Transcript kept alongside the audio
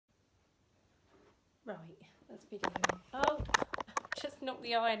Right, that's video. Oh, just knocked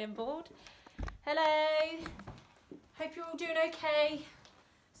the ironing board. Hello. Hope you're all doing okay.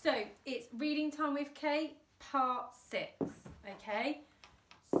 So it's reading time with Kate, part 6. Okay.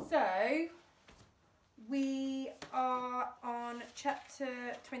 So we are on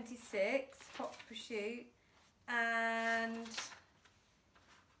chapter 26, Hot Pursuit, and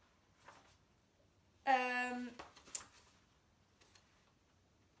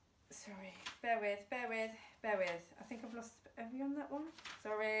sorry, bear with. I think I've lost. Are we on that one?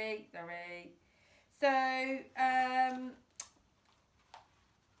 Sorry. So,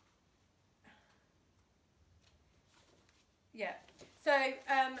 yeah. So,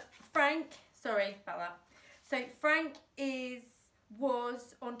 Frank. Sorry about that. So Frank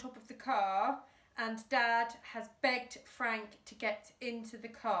was on top of the car, and Dad has begged Frank to get into the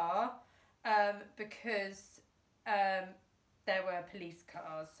car because there were police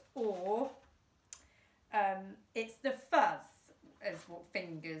cars, or it's the fuzz, as what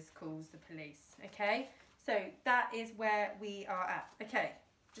Fingers calls the police. Okay, so that is where we are at. Okay,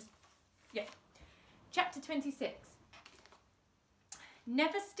 chapter 26.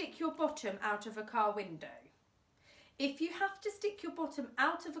 Never stick your bottom out of a car window. If you have to stick your bottom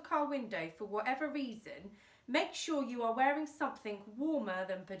out of a car window for whatever reason, make sure you are wearing something warmer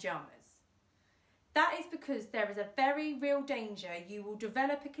than pyjamas. That is because there is a very real danger you will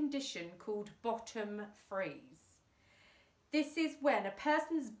develop a condition called bottom freeze. This is when a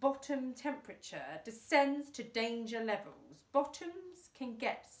person's bottom temperature descends to danger levels. Bottoms can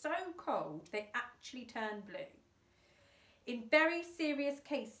get so cold they actually turn blue. In very serious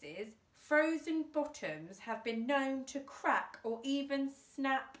cases, frozen bottoms have been known to crack or even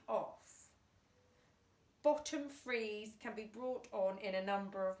snap off. Bottom freeze can be brought on in a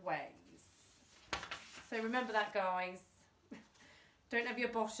number of ways. So remember that, guys. Don't have your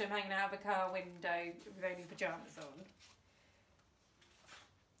bottom hanging out of a car window with only pyjamas on.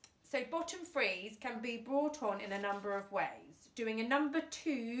 So bottom freeze can be brought on in a number of ways. Doing a number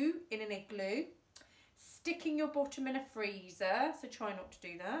 2 in an igloo. Sticking your bottom in a freezer, so try not to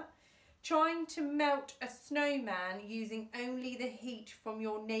do that. Trying to melt a snowman using only the heat from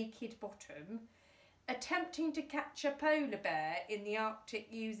your naked bottom. Attempting to catch a polar bear in the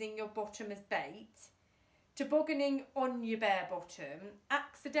Arctic using your bottom as bait. Tobogganing on your bare bottom.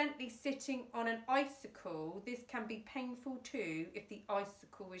 Accidentally sitting on an icicle. This can be painful too if the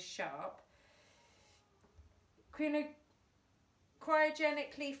icicle is sharp.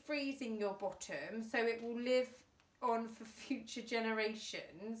 Cryogenically freezing your bottom so it will live on for future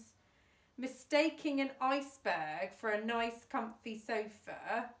generations. Mistaking an iceberg for a nice comfy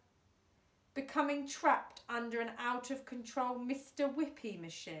sofa. Becoming trapped under an out of control Mr. Whippy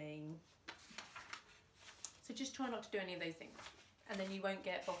machine. So just try not to do any of those things and then you won't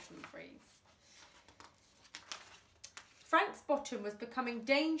get bottom freeze. Frank's bottom was becoming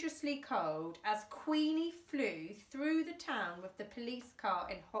dangerously cold as Queenie flew through the town with the police car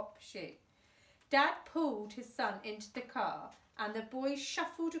in hot pursuit. Dad pulled his son into the car and the boy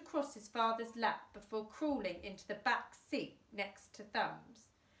shuffled across his father's lap before crawling into the back seat next to Thumbs.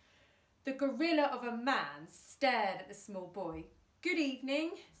 The gorilla of a man stared at the small boy. "Good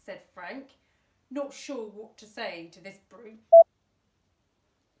evening," said Frank, not sure what to say to this brute.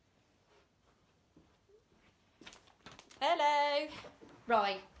 Hello.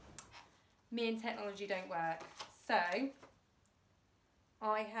 Right, me and technology don't work. So,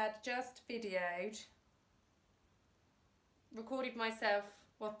 I had just recorded myself,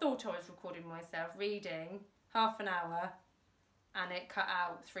 well, thought I was recording myself reading half an hour and it cut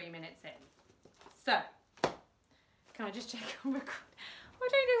out 3 minutes in. So, can I just check on record? I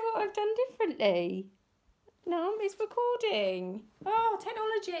don't know what I've done differently. No, it's recording. Oh,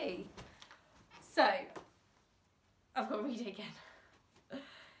 technology. So, I've got to read it again.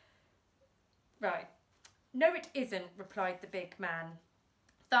 Right. "No, it isn't," replied the big man.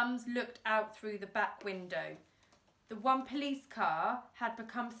 Thumbs looked out through the back window. The one police car had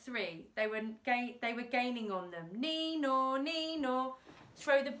become 3. They were gaining on them. "Nino, Nino."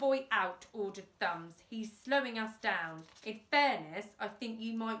 "Throw the boy out," ordered Thumbs. "He's slowing us down. In fairness, I think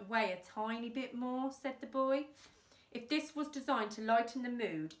you might weigh a tiny bit more," said the boy. If this was designed to lighten the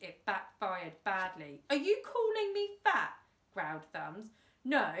mood, it backfired badly. "Are you calling me fat?" growled Thumbs.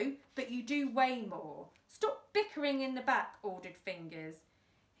 "No, but you do weigh more." "Stop bickering in the back," ordered Fingers.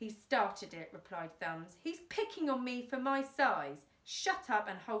 "He started it," replied Thumbs. "He's picking on me for my size." "Shut up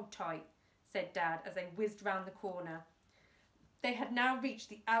and hold tight," said Dad as they whizzed round the corner. They had now reached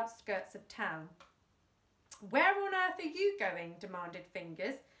the outskirts of town. "Where on earth are you going?" demanded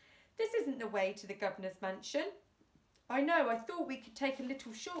Fingers. "This isn't the way to the governor's mansion." "I know, I thought we could take a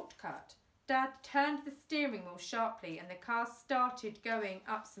little shortcut." Dad turned the steering wheel sharply and the car started going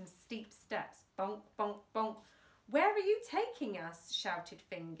up some steep steps. Bonk, bonk, bonk. "Where are you taking us?" shouted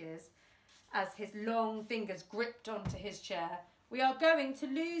Fingers, as his long fingers gripped onto his chair. "We are going to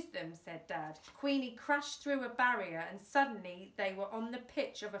lose them," said Dad. Queenie crashed through a barrier and suddenly they were on the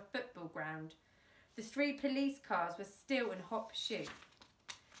pitch of a football ground. The 3 police cars were still in hot pursuit.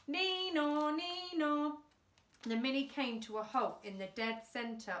 "Nee-naw, nee-naw." The Mini came to a halt in the dead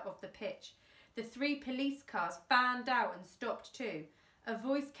centre of the pitch. The 3 police cars fanned out and stopped too. A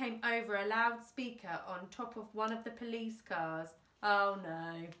voice came over a loudspeaker on top of one of the police cars. "Oh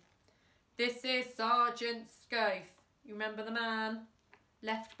no. This is Sergeant Scofe. You remember the man?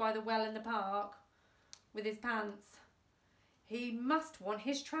 Left by the well in the park with his pants. He must want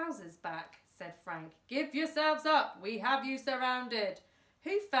his trousers back," said Frank. "Give yourselves up. We have you surrounded."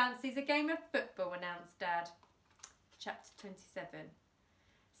 "Who fancies a game of football?" announced Dad. Chapter 27.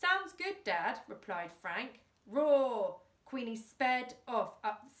 "Sounds good, Dad," replied Frank. "Roar!" Queenie sped off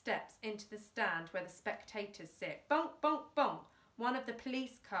up the steps into the stand where the spectators sit. Bonk, bonk, bonk. One of the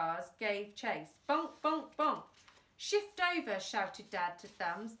police cars gave chase. Bonk, bonk, bonk. "Shift over," shouted Dad to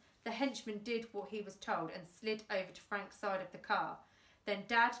Thumbs. The henchman did what he was told and slid over to Frank's side of the car. Then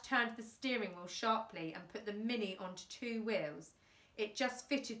Dad turned the steering wheel sharply and put the Mini onto 2 wheels. It just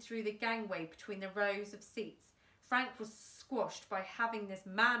fitted through the gangway between the rows of seats. Frank was squashed by having this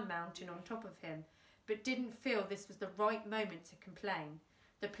man-mountain on top of him, but didn't feel this was the right moment to complain.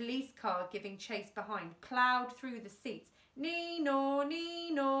 The police car, giving chase behind, ploughed through the seats. "Nee-naw,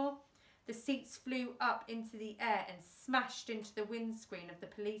 nee-naw." The seats flew up into the air and smashed into the windscreen of the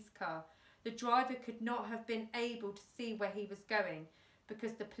police car. The driver could not have been able to see where he was going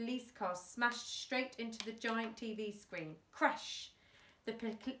because the police car smashed straight into the giant TV screen. Crash!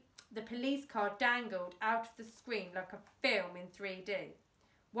 The police car dangled out of the screen like a film in 3D.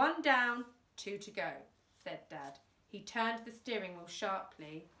 "1 down, 2 to go," said Dad. He turned the steering wheel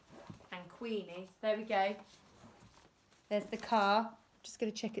sharply and Queenie, there we go. There's the car. Just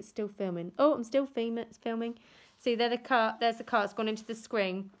going to check it's still filming. Oh, I'm still it's filming. See, there's the car. It's gone into the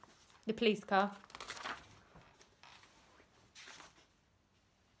screen. The police car.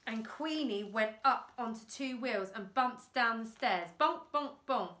 And Queenie went up onto 2 wheels and bumped down the stairs. Bonk, bonk,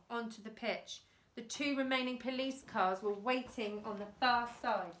 bonk, onto the pitch. The 2 remaining police cars were waiting on the far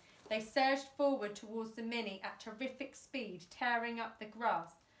side. They surged forward towards the Mini at terrific speed, tearing up the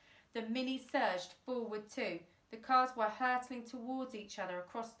grass. The Mini surged forward too. The cars were hurtling towards each other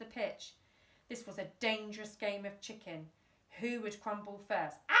across the pitch. This was a dangerous game of chicken. Who would crumble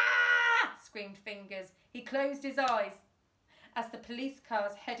first? "Ah!" screamed Fingers. He closed his eyes as the police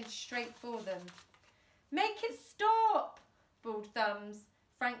cars headed straight for them. "Make it stop!" bawled Thumbs.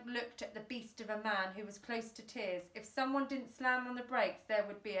 Frank looked at the beast of a man who was close to tears. If someone didn't slam on the brakes, there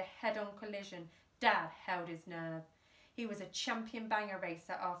would be a head-on collision. Dad held his nerve. He was a champion banger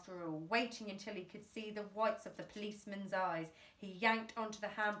racer after all. Waiting until he could see the whites of the policeman's eyes, he yanked onto the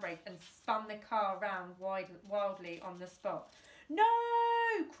handbrake and spun the car round wildly on the spot. "No!"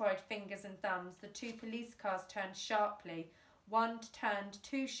 cried Fingers and Thumbs. The 2 police cars turned sharply. One turned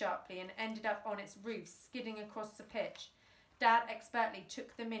too sharply and ended up on its roof, skidding across the pitch. Dad expertly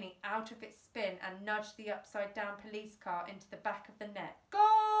took the Mini out of its spin and nudged the upside-down police car into the back of the net.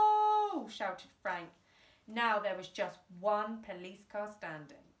 "Goal!" shouted Frank. Now there was just 1 police car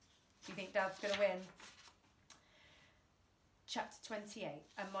standing. Do you think Dad's going to win? Chapter 28,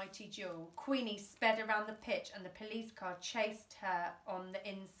 A Mighty Duel. Queenie sped around the pitch and the police car chased her on the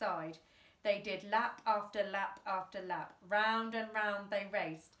inside. They did lap after lap after lap. Round and round they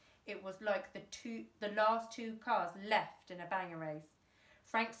raced. It was like the last 2 cars left in a banger race.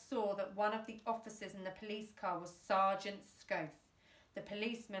 Frank saw that one of the officers in the police car was Sergeant Scofe. The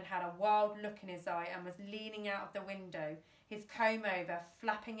policeman had a wild look in his eye and was leaning out of the window, his comb over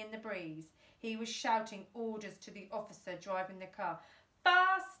flapping in the breeze. He was shouting orders to the officer driving the car.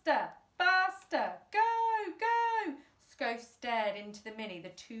 "Faster! Faster! Go! Go!" Scofe stared into the Mini. The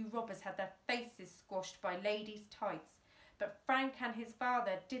 2 robbers had their faces squashed by ladies' tights. But Frank and his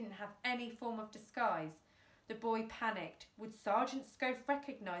father didn't have any form of disguise. The boy panicked. Would Sergeant Scofe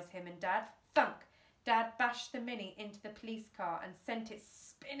recognise him and Dad? Thunk! Dad bashed the Mini into the police car and sent it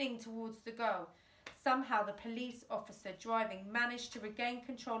spinning towards the goal. Somehow the police officer driving managed to regain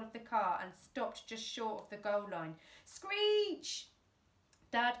control of the car and stopped just short of the goal line. Screech!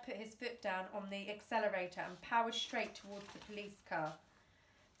 Dad put his foot down on the accelerator and powered straight towards the police car.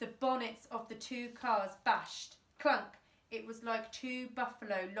 The bonnets of the 2 cars bashed. Clunk! It was like 2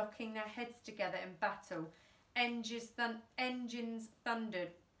 buffalo locking their heads together in battle. Engines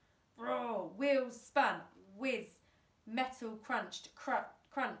thundered. Roar! Wheels spun. Whiz! Metal crunched.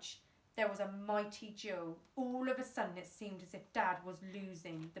 Crunch! There was a mighty duel. All of a sudden it seemed as if Dad was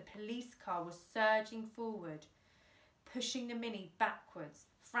losing. The police car was surging forward, pushing the Mini backwards.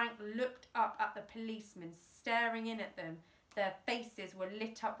 Frank looked up at the policemen, staring in at them. Their faces were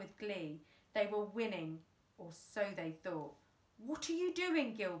lit up with glee. They were winning, or so they thought. "What are you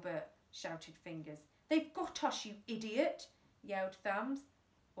doing, Gilbert?" shouted Fingers. "They've got us, you idiot!" yelled Thumbs.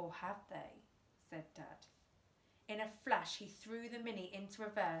 "Or have they?" said Dad. In a flash, he threw the Mini into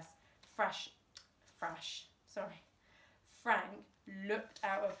reverse. Frank looked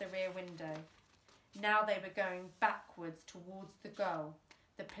out of the rear window. Now they were going backwards towards the goal.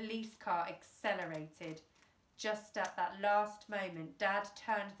 The police car accelerated. Just at that last moment, Dad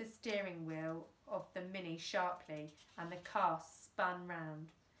turned the steering wheel of the Mini sharply and the car spun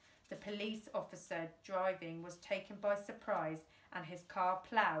round. The police officer driving was taken by surprise and his car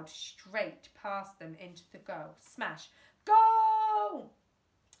ploughed straight past them into the goal. Smash! "Goal!"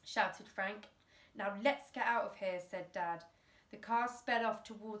 shouted Frank. "Now let's get out of here," said Dad. The car sped off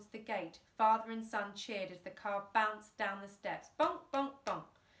towards the gate. Father and son cheered as the car bounced down the steps. Bonk, bonk, bonk.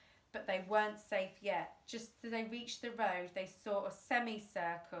 But they weren't safe yet. Just as they reached the road, they saw a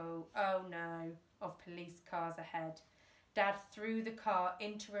semicircle, oh no, of police cars ahead. Dad threw the car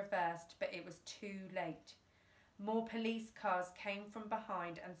into reverse, but it was too late. More police cars came from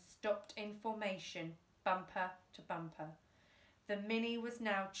behind and stopped in formation, bumper to bumper. The Mini was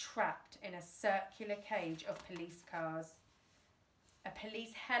now trapped in a circular cage of police cars. A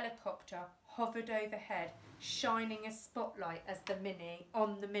police helicopter hovered overhead, shining a spotlight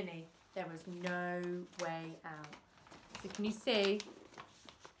on the Mini. There was no way out. So can you see?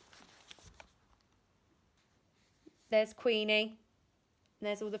 There's Queenie. And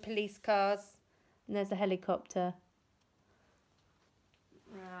there's all the police cars. And there's the helicopter.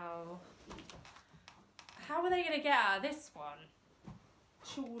 Oh. How are they going to get out of this one?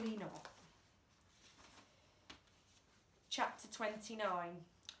 Surely not. Chapter 29.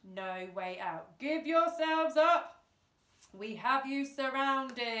 No way out. "Give yourselves up! We have you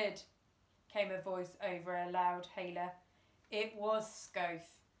surrounded," came a voice over a loud hailer. It was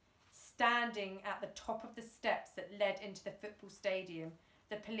Scoth, standing at the top of the steps that led into the football stadium.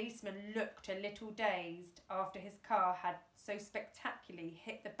 The policeman looked a little dazed after his car had so spectacularly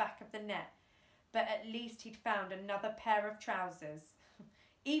hit the back of the net, but at least he'd found another pair of trousers,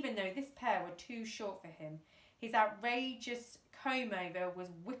 even though this pair were too short for him. His outrageous comb-over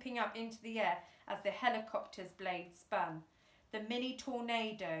was whipping up into the air as the helicopter's blade spun. The mini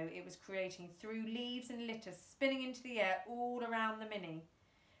tornado it was creating threw leaves and litter spinning into the air all around the Mini.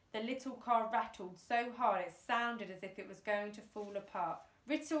 The little car rattled so hard it sounded as if it was going to fall apart.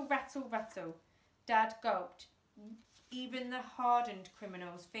 Rittle, rattle, rattle. Dad gulped. Even the hardened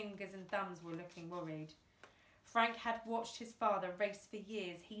criminal's fingers and thumbs were looking worried. Frank had watched his father race for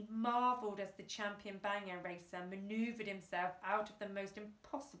years. He marvelled as the champion banger racer manoeuvred himself out of the most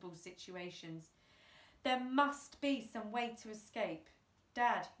impossible situations. There must be some way to escape.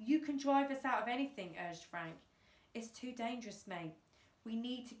 "Dad, you can drive us out of anything," urged Frank. "It's too dangerous, mate. We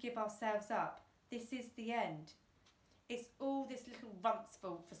need to give ourselves up. This is the end." "It's all this little runt's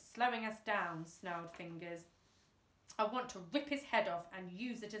fault for slowing us down," snarled Fingers. "I want to rip his head off and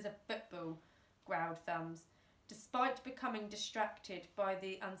use it as a football," growled Thumbs. Despite becoming distracted by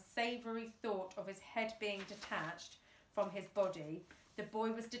the unsavoury thought of his head being detached from his body, the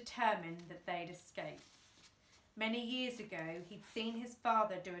boy was determined that they'd escape. Many years ago, he'd seen his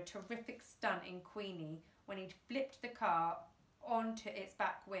father do a terrific stunt in Queenie when he'd flipped the car onto its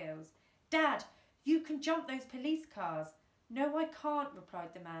back wheels. "Dad, you can jump those police cars." "No, I can't,"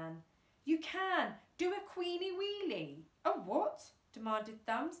 replied the man. "You can. Do a Queenie wheelie." "A what?" demanded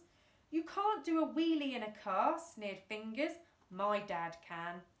Thumbs. "You can't do a wheelie in a car," sneered Fingers. "My dad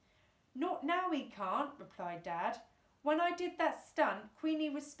can." "Not now he can't," replied Dad. "When I did that stunt, Queenie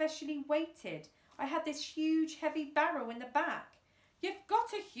was specially weighted. I had this huge heavy barrel in the back." "You've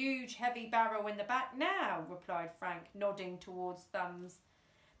got a huge heavy barrel in the back now," replied Frank, nodding towards Thumbs.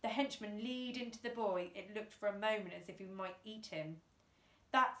 The henchman leaned into the boy. It looked for a moment as if he might eat him.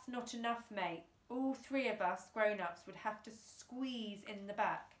 "That's not enough, mate. All three of us grown-ups would have to squeeze in the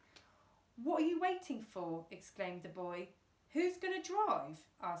back." "What are you waiting for?" exclaimed the boy. "Who's going to drive?"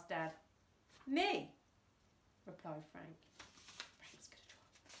 asked Dad. "Me," replied Frank. Frank's going to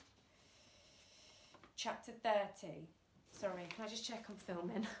drive. Chapter 30. Sorry, can I just check I'm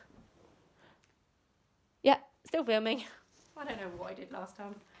filming? Yeah, still filming. I don't know what I did last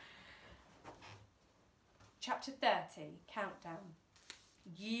time. Chapter 30. Countdown.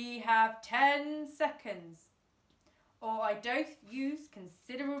 "Ye have 10 seconds. Or I doth use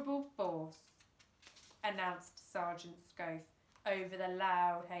considerable force," announced Sergeant Scoth. over the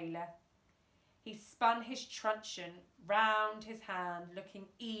loud hailer. He spun his truncheon round his hand, looking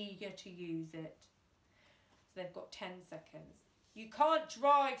eager to use it. So they've got 10 seconds. You can't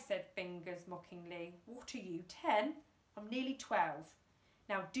drive, said Fingers mockingly. What are you, 10? I'm nearly 12.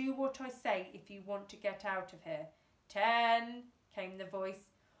 Now do what I say if you want to get out of here. 10, came the voice.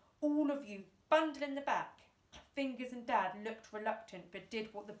 All of you, bundle in the back. Fingers and Dad looked reluctant but did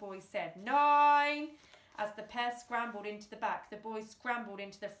what the boy said. 9. As the pair scrambled into the back, the boy scrambled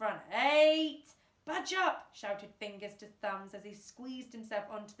into the front. 8. Budge up, shouted Fingers to Thumbs as he squeezed himself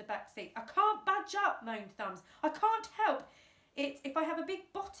onto the back seat. I can't budge up, moaned Thumbs. I can't help it if I have a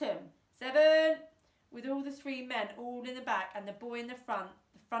big bottom. 7. With all the 3 men all in the back and the boy in the front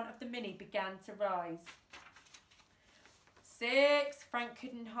of the Mini began to rise. 6. Frank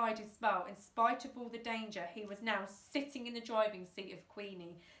couldn't hide his smile. In spite of all the danger, he was now sitting in the driving seat of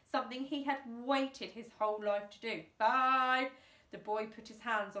Queenie, something he had waited his whole life to do. 5. The boy put his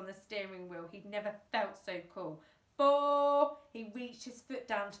hands on the steering wheel. He'd never felt so cool. 4. He reached his foot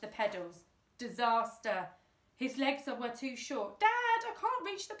down to the pedals. Disaster. His legs were too short. Dad, I can't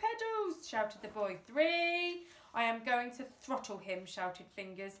reach the pedals, shouted the boy. 3. I am going to throttle him, shouted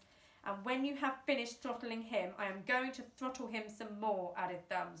Fingers. And when you have finished throttling him, I am going to throttle him some more, added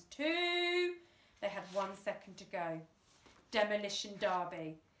Thumbs. 2. They had 1 second to go. Demolition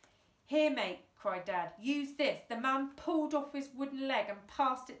derby. Here, mate, cried Dad. Use this. The man pulled off his wooden leg and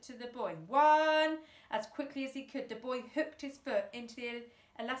passed it to the boy. 1. As quickly as he could, the boy hooked his foot into the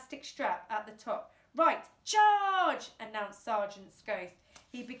elastic strap at the top. Right, charge, announced Sergeant Scoth.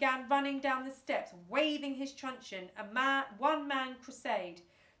 He began running down the steps, waving his truncheon, one-man crusade.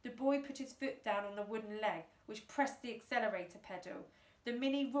 The boy put his foot down on the wooden leg, which pressed the accelerator pedal. The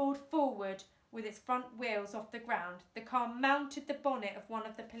Mini roared forward with its front wheels off the ground. The car mounted the bonnet of one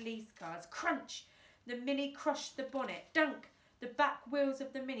of the police cars. Crunch! The Mini crushed the bonnet. Dunk! The back wheels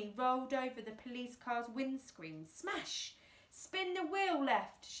of the Mini rolled over the police car's windscreen. Smash! Spin the wheel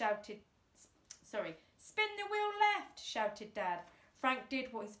left, shouted... Spin the wheel left, shouted Dad. Frank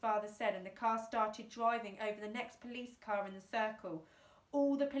did what his father said and the car started driving over the next police car in the circle.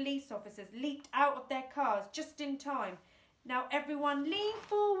 All the police officers leaped out of their cars just in time. Now everyone lean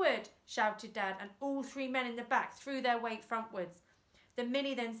forward, shouted Dad, and all 3 men in the back threw their weight frontwards. The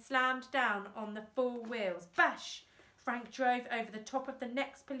Mini then slammed down on the 4 wheels. Bash! Frank drove over the top of the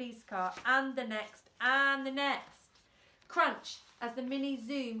next police car and the next and the next. Crunch! As the Mini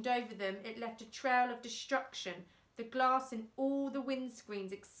zoomed over them, it left a trail of destruction. The glass in all the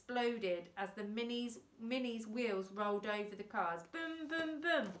windscreens exploded as the Mini's wheels rolled over the cars. Boom, boom,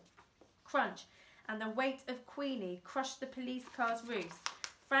 boom. Crunch. And the weight of Queenie crushed the police car's roofs.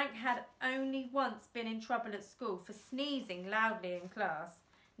 Frank had only once been in trouble at school for sneezing loudly in class.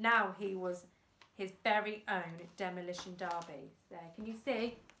 Now he was his very own demolition derby. There, can you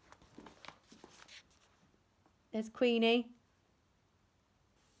see? There's Queenie.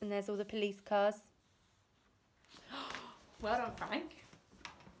 And there's all the police cars. Well done, Frank.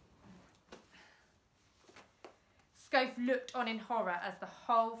 Scoth looked on in horror as the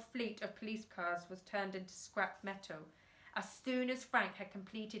whole fleet of police cars was turned into scrap metal. As soon as Frank had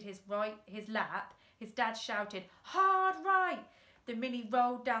completed his lap, his dad shouted, "Hard right!" The Mini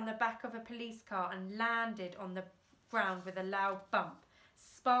rolled down the back of a police car and landed on the ground with a loud bump.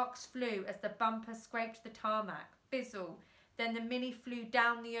 Sparks flew as the bumper scraped the tarmac. Fizzle. Then the Mini flew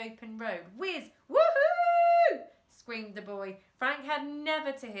down the open road. Whiz! Woohoo! Screamed the boy. Frank had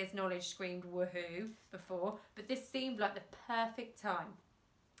never to his knowledge screamed woohoo before, but this seemed like the perfect time.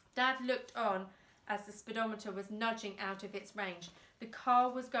 Dad looked on as the speedometer was nudging out of its range. The car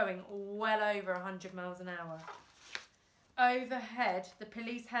was going well over 100 miles an hour. Overhead, the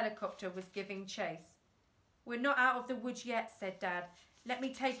police helicopter was giving chase. "We're not out of the woods yet," said Dad. "Let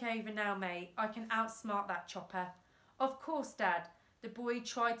me take over now, mate. I can outsmart that chopper." "Of course, Dad." The boy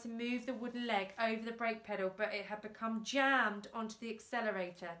tried to move the wooden leg over the brake pedal, but it had become jammed onto the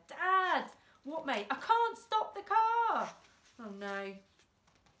accelerator. "Dad!" "What, mate?" "I can't stop the car." Oh, no.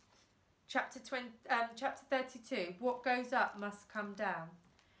 Chapter 32, What Goes Up Must Come Down.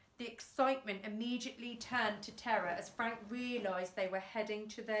 The excitement immediately turned to terror as Frank realised they were heading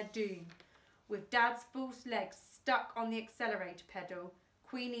to their doom. With Dad's false legs stuck on the accelerator pedal,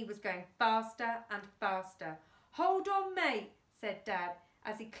 Queenie was going faster and faster. "Hold on, mate," said Dad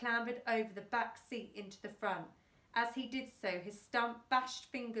as he clambered over the back seat into the front. As he did so, his stump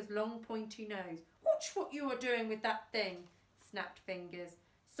bashed Fingers' long pointy nose. "Watch what you are doing with that thing," snapped Fingers.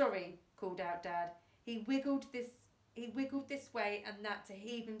 "Sorry," called out Dad. He wiggled this way and that to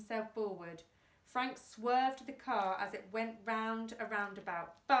heave himself forward. Frank swerved the car as it went round a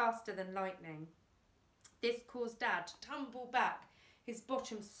roundabout, faster than lightning. This caused Dad to tumble back, his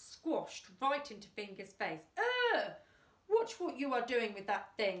bottom squashed right into Finger's face. "Ugh! Watch what you are doing with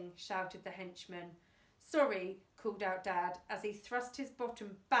that thing," shouted the henchman. "Sorry," called out Dad as he thrust his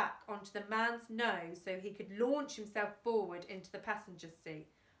bottom back onto the man's nose so he could launch himself forward into the passenger seat.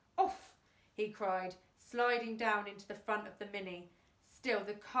 "Off!" he cried, sliding down into the front of the Mini. Still,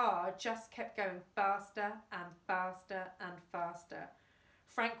 the car just kept going faster and faster and faster.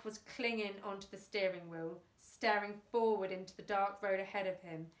 Frank was clinging onto the steering wheel, staring forward into the dark road ahead of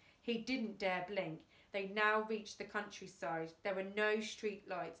him. He didn't dare blink. They now reached the countryside. There were no street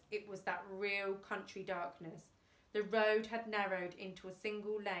lights. It was that real country darkness. The road had narrowed into a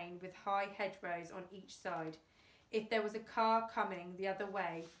single lane with high hedgerows on each side. If there was a car coming the other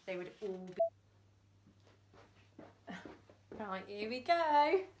way, they would all be... Right, here we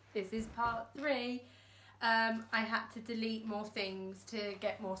go. This is part 3. I had to delete more things to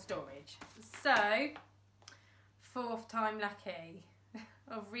get more storage. So, 4th time lucky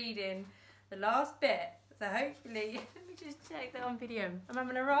of reading the last bit. So hopefully, let me just check that on video. I'm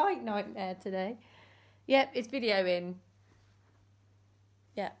having a right nightmare today. Yep, it's videoing.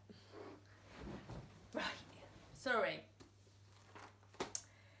 Yep. Right, sorry.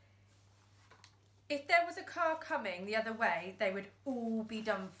 If there was a car coming the other way, they would all be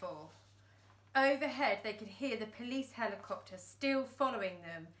done for. Overhead, they could hear the police helicopter still following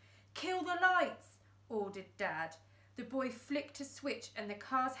them. "Kill the lights," ordered Dad. The boy flicked a switch and the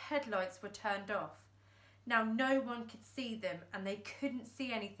car's headlights were turned off. Now no one could see them and they couldn't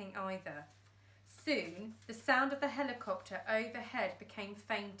see anything either. Soon, the sound of the helicopter overhead became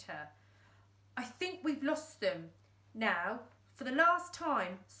fainter. "I think we've lost them. Now, for the last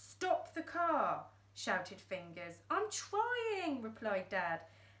time, stop the car," shouted Fingers. "I'm trying," replied Dad,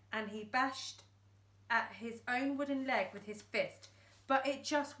 and he bashed at his own wooden leg with his fist, but it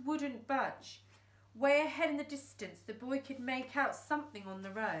just wouldn't budge. Way ahead in the distance, the boy could make out something on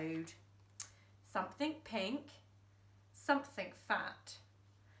the road. Something pink, something fat,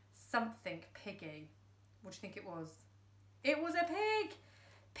 something piggy. What do you think it was? It was a pig!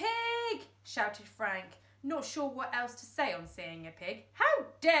 "Pig!" shouted Frank, not sure what else to say on seeing a pig. "How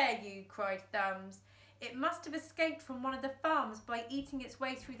dare you!" cried Thumbs. It must have escaped from one of the farms by eating its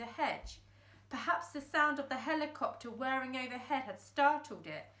way through the hedge. Perhaps the sound of the helicopter whirring overhead had startled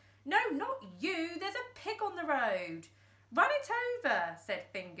it. "No, not you! There's a pig on the road!" "Run it over," said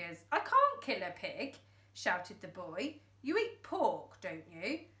Fingers. "I can't kill a pig," shouted the boy. "You eat pork, don't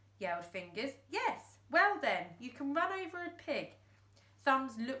you?" yelled Fingers. "Yes. Well then, you can run over a pig."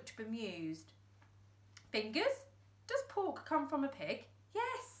 Thumbs looked bemused. "Fingers, does pork come from a pig?"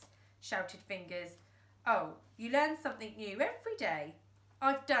 "Yes," shouted Fingers. "Oh, you learn something new every day."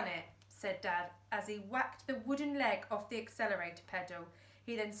 "I've done it," said Dad as he whacked the wooden leg off the accelerator pedal.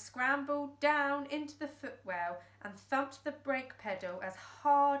 He then scrambled down into the footwell and thumped the brake pedal as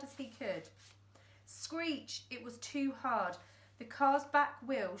hard as he could. Screech! It was too hard. The car's back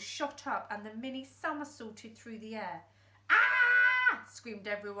wheel shot up and the Mini somersaulted through the air. "Ah!" screamed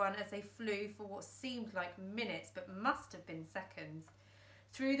everyone as they flew for what seemed like minutes but must have been seconds.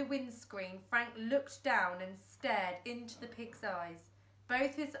 Through the windscreen, Frank looked down and stared into the pig's eyes.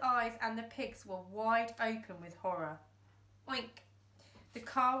 Both his eyes and the pig's were wide open with horror. Oink! The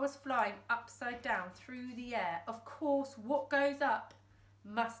car was flying upside down through the air. Of course, what goes up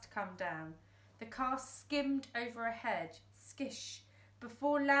must come down. The car skimmed over a hedge, skish,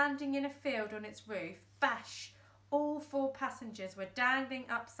 before landing in a field on its roof. Bash! All 4 passengers were dangling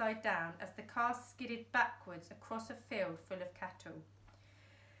upside down as the car skidded backwards across a field full of cattle.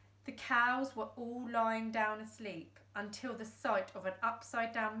 The cows were all lying down asleep until the sight of an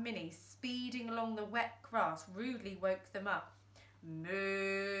upside-down Mini speeding along the wet grass rudely woke them up.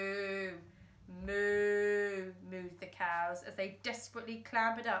 "Moo! Moo!" mooed the cows as they desperately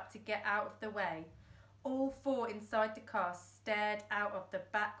clambered up to get out of the way. All 4 inside the car stared out of the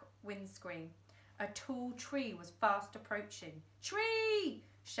back windscreen. A tall tree was fast approaching. "Tree!"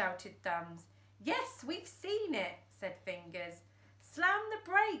 shouted Thumbs. "Yes, we've seen it," said Fingers. "Slam the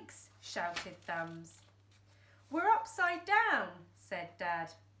brakes!" shouted Thumbs. "We're upside down," said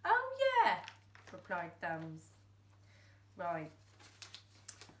Dad. "Oh yeah," replied Thumbs. Right.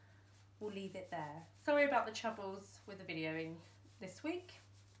 We'll leave it there. Sorry about the troubles with the videoing this week.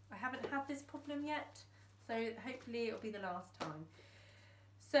 I haven't had this problem yet, so hopefully it'll be the last time.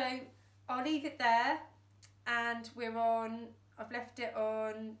 So I'll leave it there, and we're on, I've left it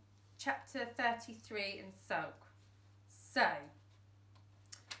on chapter 33 in Sulk.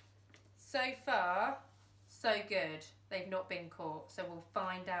 So far, so good. They've not been caught, so we'll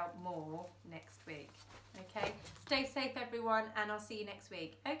find out more next week. Okay, stay safe everyone, and I'll see you next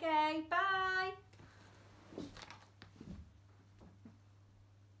week. Okay, bye.